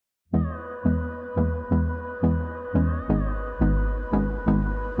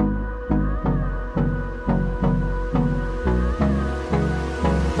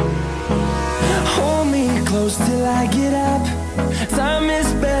close till I get up. Time is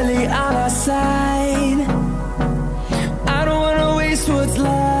barely on our side. I don't wanna waste what's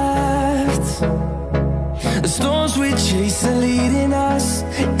left. The storms we chase are leading us,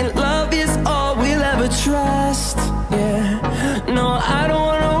 and love is all we'll ever trust. Yeah, no, I don't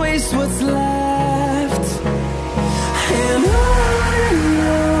wanna waste what's left. And on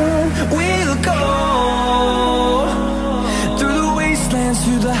we'll go, through the wastelands,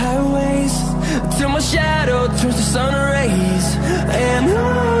 through the highways, till my shadow turns to sun rays. And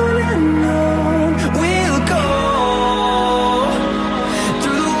on we'll go,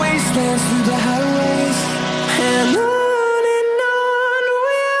 through the wastelands, through the highways, and on we'll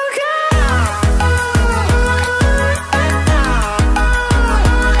go.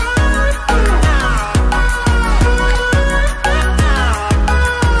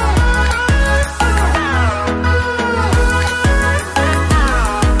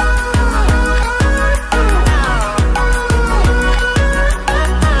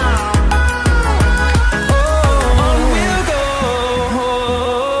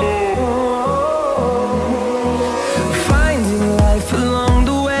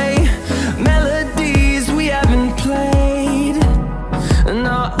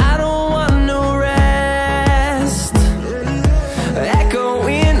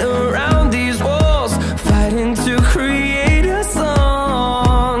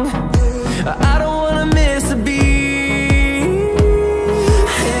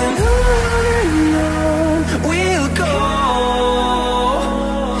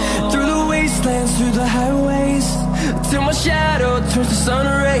 Through the highways, till my shadow turns to sun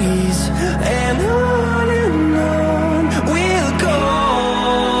rays. And on we'll go,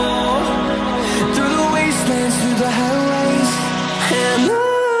 through the wastelands, through the highways, and on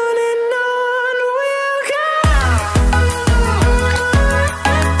we'll go.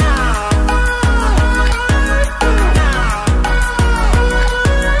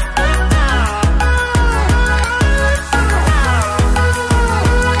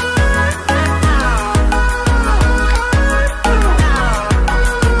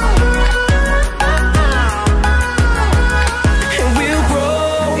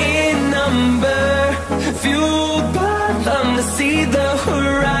 See the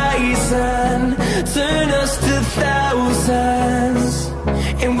horizon, turn us to thousands,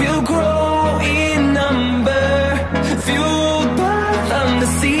 and we'll grow in number, fueled by them. To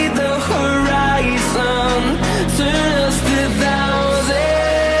see the horizon, turn us to thousands,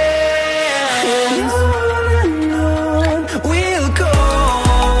 and on we'll go,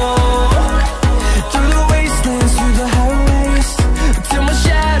 through the wastelands, through the highways, till my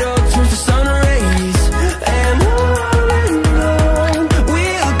shadow turns to sun rays. And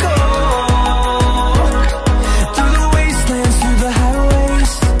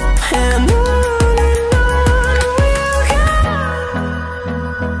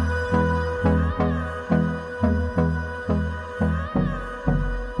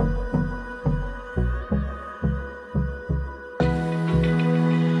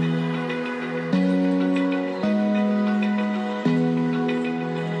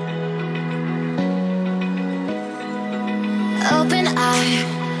open eye,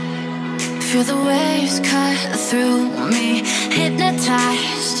 feel the waves cut through me,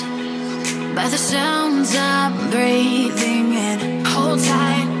 hypnotized by the sounds I'm breathing in. Hold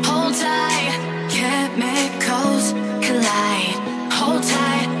tight, chemicals collide. Hold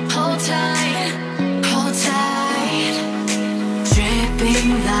tight, hold tight, hold tight. Dripping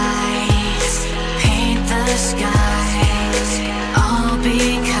lights paint the skies, all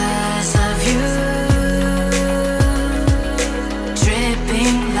because of you.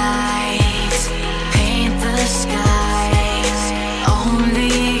 Dripping lights paint the skies,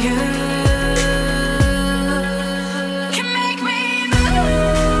 only you can make me move.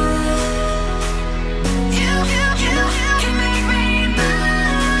 You can make me move.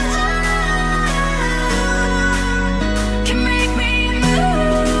 Can make me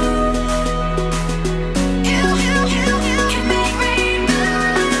move. You can make me move.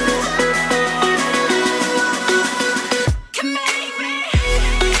 Can make me.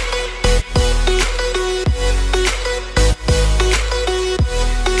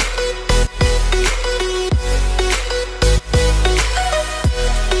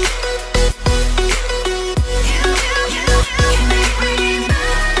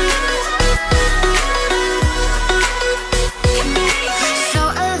 So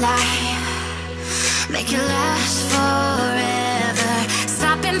alive, make it last forever.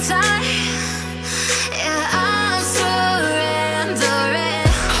 Stop in time.